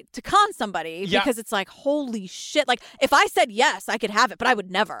way to con somebody because it's like, holy shit. Like, if I said yes, I could have it, but I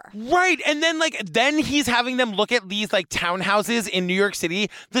would never. Right. And then, then he's having them look at these, townhouses in New York City.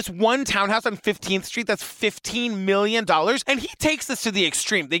 This one townhouse on 15th Street that's $15 million. And he takes this to the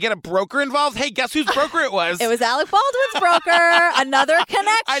extreme. They get a broker involved. Hey, guess whose broker it was? It was Alec Baldwin's broker. Another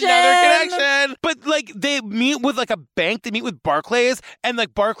connection. But, they meet with, a bank. They meet with Barclays. And,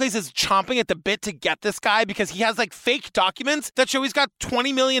 Barclays is chomping at the bit to get this guy because he has, fake documents that show he's got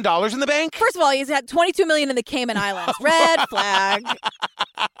 $20 million in the bank. First of all, he's had $22 million in the Cayman Islands. Red flag.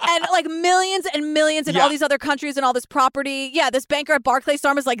 And millions and millions in all these other countries and all this property. Yeah, this banker at Barclays,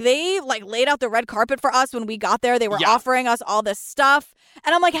 Sarma's they laid out the red carpet for us when we got there. They were offering us all this stuff.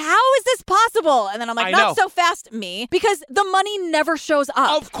 And I'm like, how is this possible? And then I'm like, not so fast, me. Because the money never shows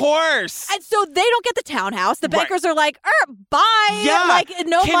up. Of course. And so they don't get the townhouse. The bankers are like, bye. Yeah.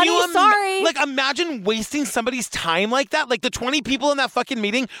 No money, sorry. Imagine wasting somebody's time like that. The 20 people in that fucking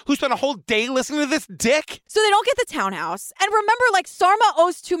meeting who spent a whole day listening to this dick. So they don't get the townhouse. And remember, Sarma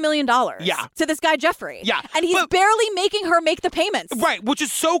owes $2 million to this guy, Jeffrey. Yeah. And he's barely making her make the payments. Right, which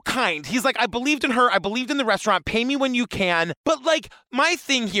is so kind. He's like, I believed in her. I believed in the restaurant. Pay me when you can. But, my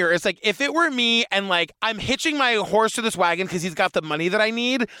thing here is, if it were me and, I'm hitching my horse to this wagon because he's got the money that I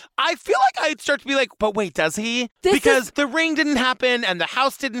need, I feel like I'd start to be like, but wait, does he? Because the ring didn't happen and the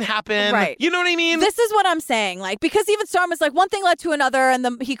house didn't happen. Right. You know what I mean? This is what I'm saying. Because even Sarma's one thing led to another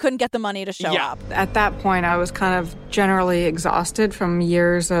and he couldn't get the money to show up. At that point, I was kind of generally exhausted from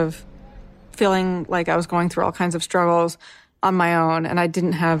years of feeling like I was going through all kinds of struggles on my own, and I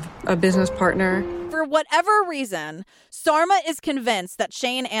didn't have a business partner. For whatever reason, Sarma is convinced that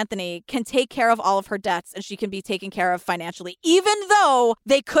Shane Anthony can take care of all of her debts and she can be taken care of financially, even though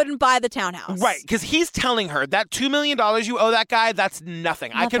they couldn't buy the townhouse. Right, because he's telling her that $2 million you owe that guy, that's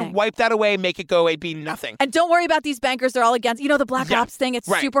nothing. I can wipe that away, make it go away, be nothing. And don't worry about these bankers. They're all against, the Black Ops thing. It's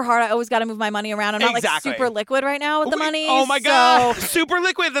super hard. I always got to move my money around. I'm not super liquid right now with the money. Oh my God. Super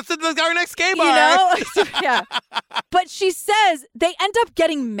liquid. That's our next gay bar. Yeah. But she says they end up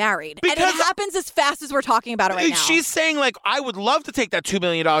getting married. And it happens as fast as we're talking about it right now. She's saying, I would love to take that $2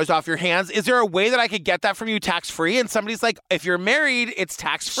 million off your hands. Is there a way that I could get that from you tax-free? And somebody's like, if you're married, it's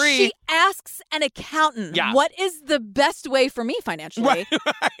tax-free. She asks an accountant, what is the best way for me financially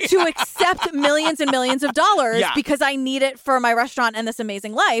to accept millions and millions of dollars because I need it for my restaurant and this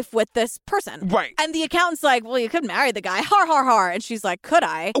amazing life with this person. Right. And the accountant's like, well, you could marry the guy. Har, har, har. And she's like, could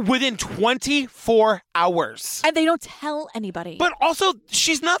I? Within 24 hours. And they don't tell anybody. But also,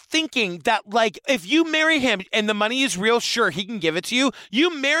 she's not thinking that, if you marry him and the money is real, sure, he can give it to you.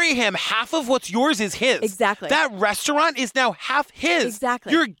 You marry him, half of what's yours is his. Exactly. That restaurant is now half his.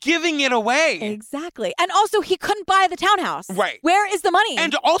 Exactly. You're giving it away. Exactly. And also, he couldn't buy the townhouse. Right. Where is the money?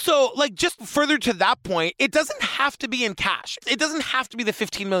 And also, just further to that point, it doesn't have to be in cash. It doesn't have to be the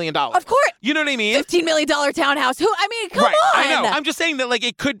 $15 million. Of course. You know what I mean? $15 million townhouse. Come on. I know. I'm just saying that,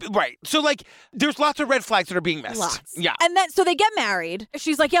 it could be, right. So, there's lots of red flags that are being missed. Lots. Yeah. And then, so they get married.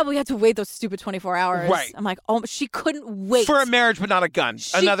 She's like, yeah, we had to wait those stupid 24 hours. Right. I'm like, oh, she couldn't wait. For a marriage, but not a gun.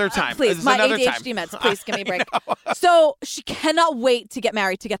 Another time. Please, my ADHD meds. Please, give me a break. So she cannot wait to get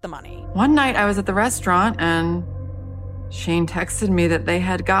married to get the money. One night I was at the restaurant and Shane texted me that they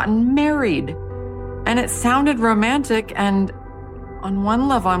had gotten married. And it sounded romantic. And on one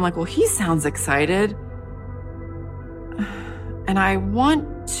level, I'm like, well, he sounds excited. And I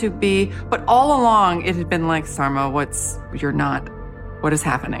want to be, but all along it had been like, Sarma, you're not, what is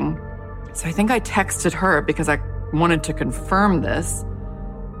happening? So I think I texted her because I wanted to confirm this.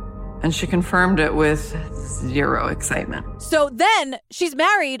 And she confirmed it with zero excitement. So then she's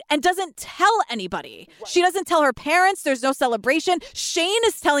married and doesn't tell anybody. She doesn't tell her parents. There's no celebration. Shane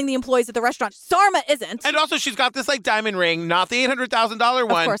is telling the employees at the restaurant. Sarma isn't. And also she's got this diamond ring, not the $800,000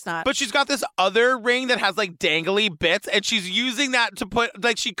 one. Of course not. But she's got this other ring that has dangly bits and she's using that to put,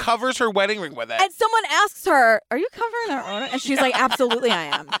 she covers her wedding ring with it. And someone asks her, are you covering her own? And she's like, absolutely I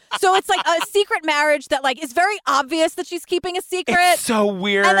am. So it's a secret marriage that is very obvious that she's keeping a secret. It's so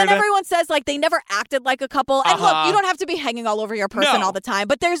weird. And then everyone everyone says, like, they never acted like a couple. And look, you don't have to be hanging all over your person all the time,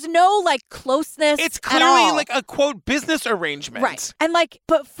 but there's no, like, closeness. It's clearly like a, quote, business arrangement. Right. And, like,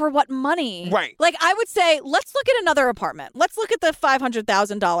 but for what money? Right. Like, I would say, let's look at another apartment. Let's look at the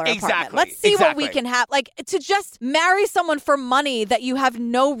 $500,000 apartment. Let's see what we can have. Like, to just marry someone for money that you have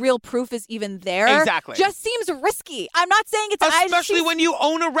no real proof is even there just seems risky. I'm not saying it's... Especially when you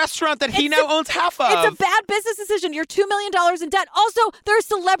own a restaurant that he now owns half of. It's a bad business decision. You're $2 million in debt. Also, there are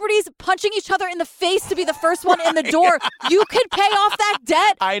celebrities punching each other in the face to be the first one in the door. You could pay off that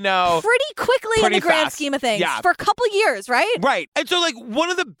debt I know. pretty quickly in the grand scheme of things. For a couple years, right? Right. And so, like, one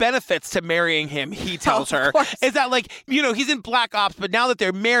of the benefits to marrying him, he tells her, is that, like, you know, he's in Black Ops, but now that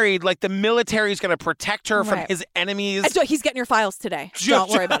they're married, like, the military is going to protect her from his enemies. And so he's getting your files today. Don't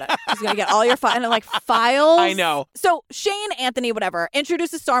worry about it. He's going to get all your files. And, like, files. I know. So Shane, Anthony, whatever,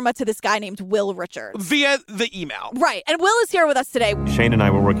 introduces Sarma to this guy named Will Richards. Via the email. Right. And Will is here with us today. Shane and I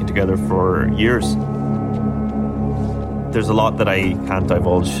were working together for years. There's a lot that I can't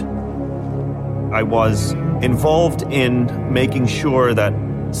divulge. I was involved in making sure that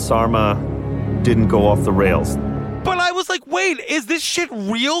Sarma didn't go off the rails. But I was like, wait, is this shit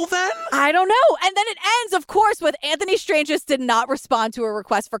real then? I don't know. And then it ends, of course, with Anthony Stranges did not respond to a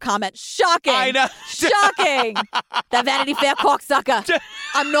request for comment. Shocking. I know. Shocking. That Vanity Fair cocksucker.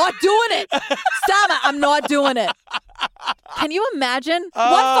 I'm not doing it. Sarma, I'm not doing it. Can you imagine?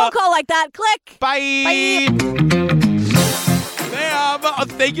 One phone call like that. Click. Bye. Ma'am,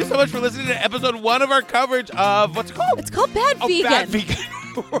 thank you so much for listening to episode 1 of our coverage of, what's it called? It's called Bad Vegan. Bad Vegan.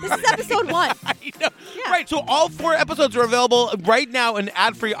 This is episode 1. I know. Yeah. Right, so all 4 episodes are available right now and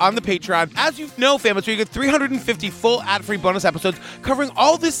ad-free on the Patreon. As you know, fam, so you get 350 full ad-free bonus episodes covering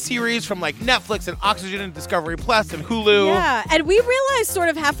all this series from, like, Netflix and Oxygen and Discovery Plus and Hulu. Yeah, and we realized sort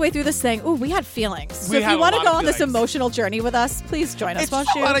of halfway through this thing, we had feelings. So if you want to go on this emotional journey with us, please join us. It's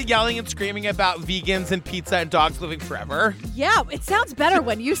just a lot of yelling and screaming about vegans and pizza and dogs living forever. Yeah, it sounds better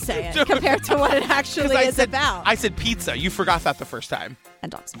when you say it compared to what it actually is about. I said pizza. You forgot that the first time.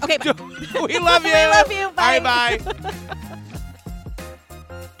 And dogs. Okay, bye. We love you. We love you. Bye. Bye.